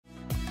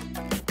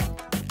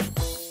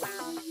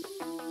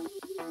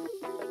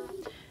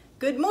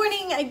Good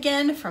morning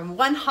again from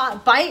One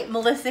Hot Bite.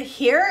 Melissa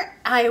here.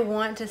 I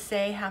want to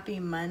say happy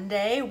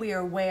Monday. We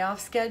are way off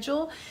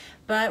schedule,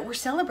 but we're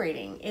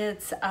celebrating.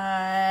 It's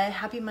a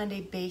happy Monday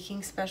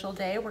baking special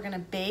day. We're gonna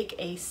bake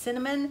a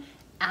cinnamon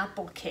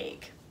apple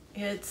cake.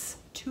 It's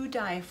to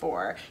die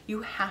for.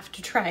 You have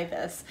to try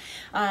this.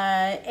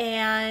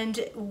 And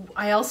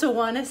I also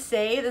want to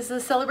say this is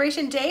a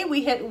celebration day.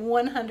 We hit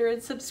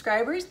 100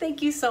 subscribers.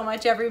 Thank you so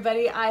much,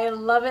 everybody. I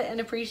love it and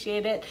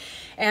appreciate it.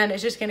 And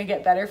it's just going to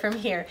get better from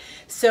here.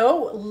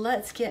 So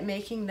let's get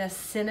making this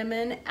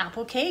cinnamon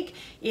apple cake.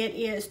 It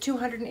is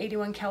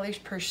 281 calories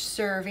per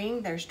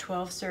serving. There's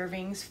 12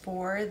 servings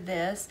for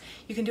this.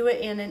 You can do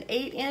it in an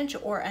 8-inch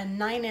or a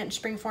 9-inch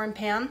springform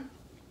pan.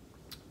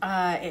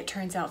 It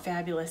turns out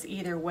fabulous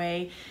either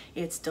way.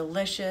 It's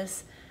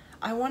delicious.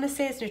 I want to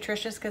say it's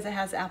nutritious because it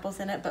has apples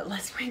in it, but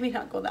let's maybe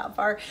not go that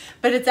far.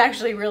 But it's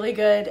actually really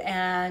good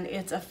and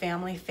it's a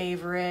family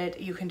favorite.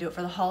 You can do it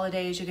for the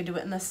holidays. You can do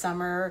it in the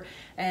summer.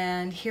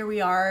 And here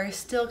we are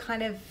still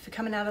kind of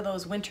coming out of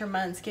those winter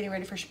months, getting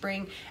ready for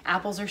spring.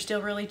 Apples are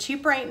still really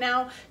cheap right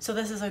now. So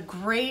this is a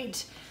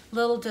great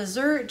little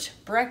dessert,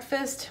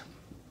 breakfast,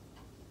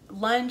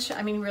 lunch.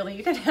 I mean, really,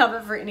 you can have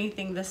it for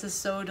anything. This is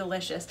so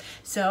delicious.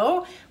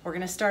 So we're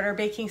gonna start our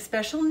baking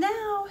special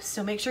now.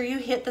 So make sure you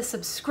hit the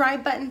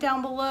subscribe button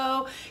down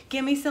below.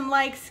 Give me some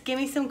likes, give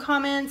me some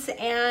comments,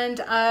 and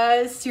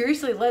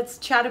seriously, let's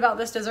chat about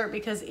this dessert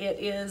because it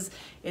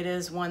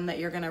is one that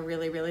you're gonna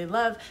really, really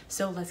love.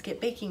 So let's get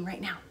baking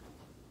right now.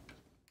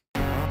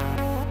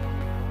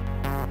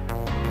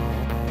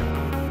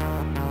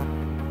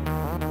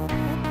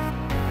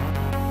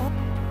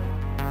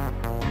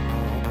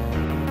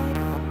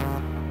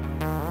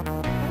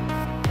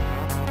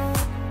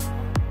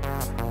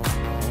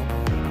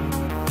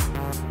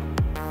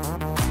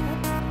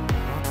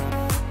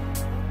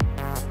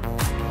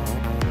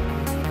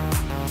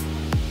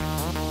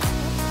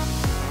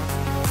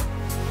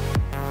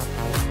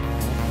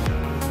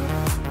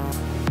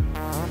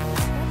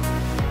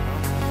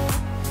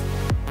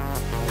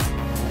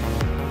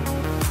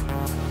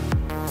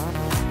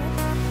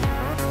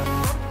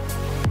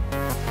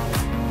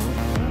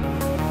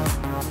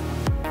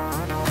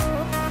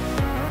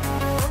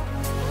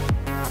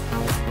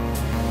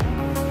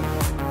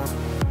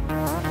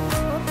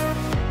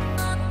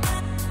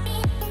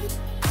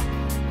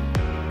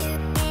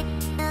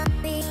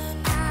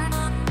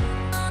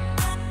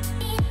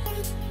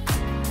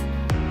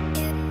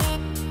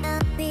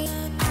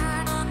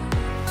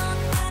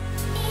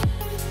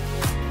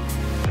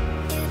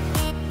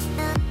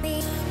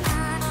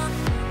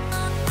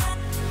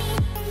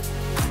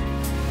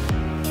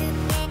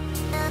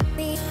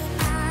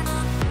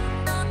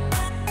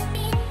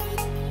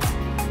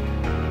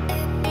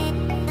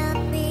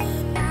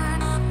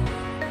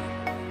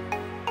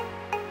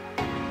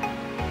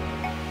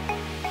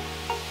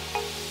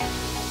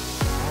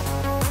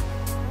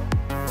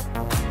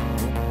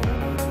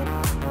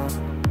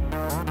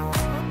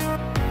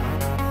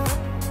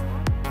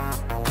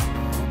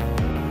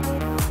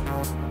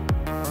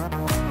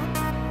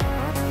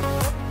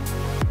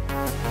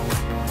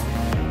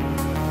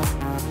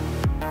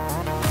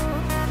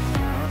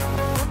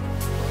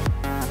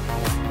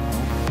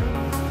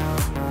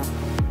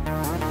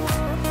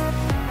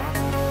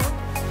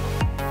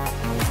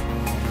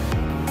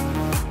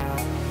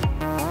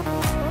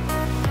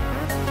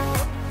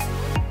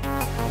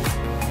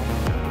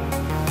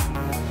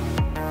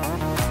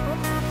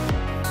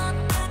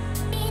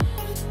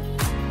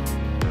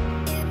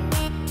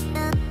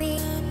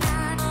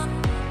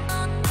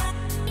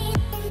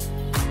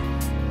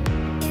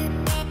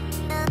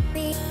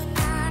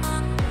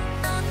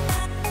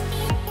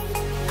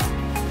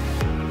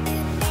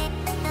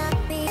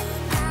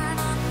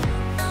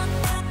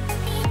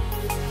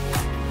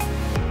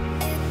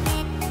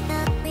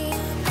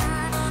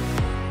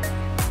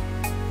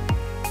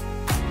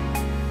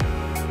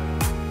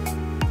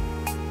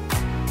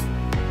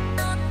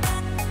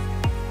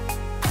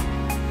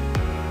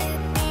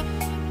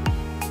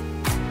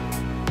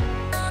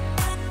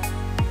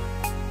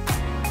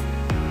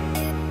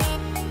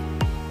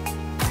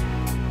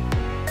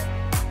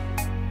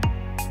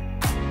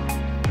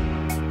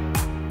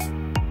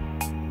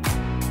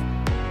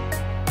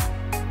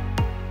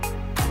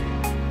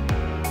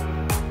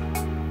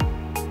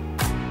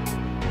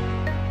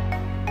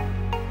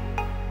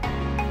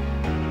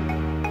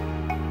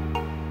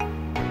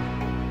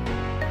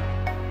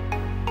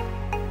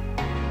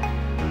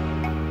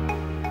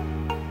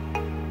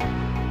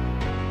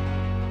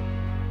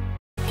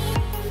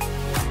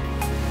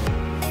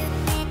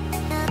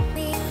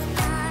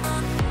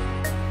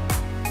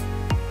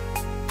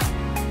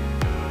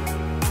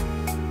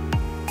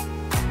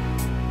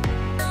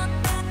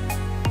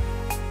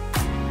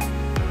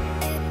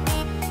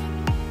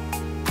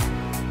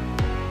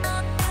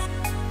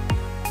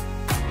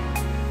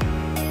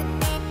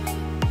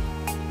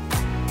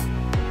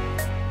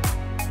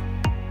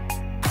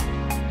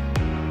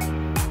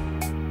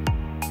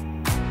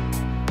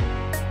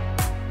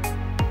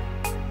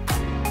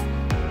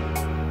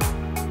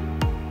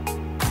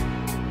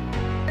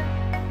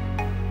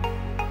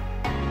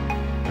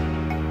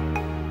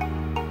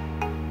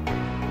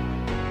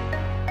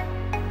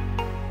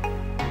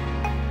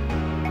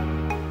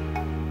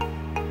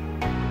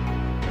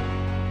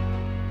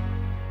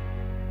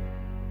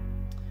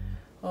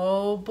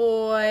 Oh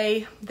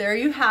boy, there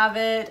you have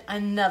it.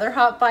 Another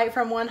hot bite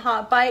from One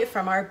Hot Bite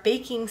from our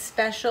baking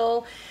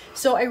special.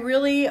 So I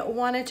really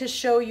wanted to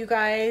show you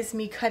guys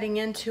me cutting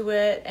into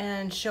it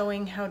and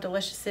showing how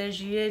delicious it is.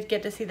 You did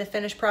get to see the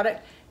finished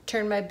product.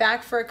 Turn my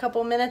back for a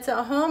couple minutes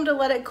at home to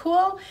let it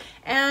cool,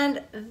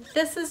 and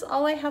this is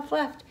all I have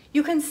left.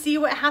 You can see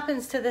what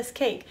happens to this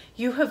cake.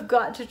 You have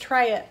got to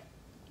try it.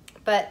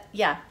 But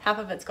yeah, half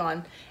of it's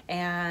gone,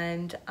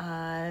 and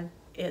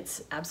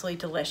it's absolutely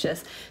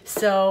delicious.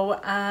 So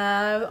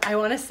I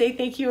want to say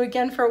thank you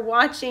again for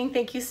watching.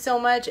 Thank you so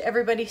much.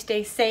 Everybody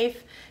stay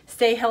safe,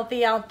 stay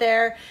healthy out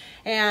there,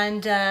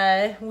 and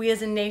we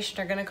as a nation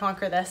are going to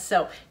conquer this.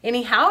 So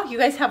anyhow, you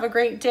guys have a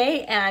great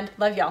day, and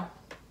love y'all.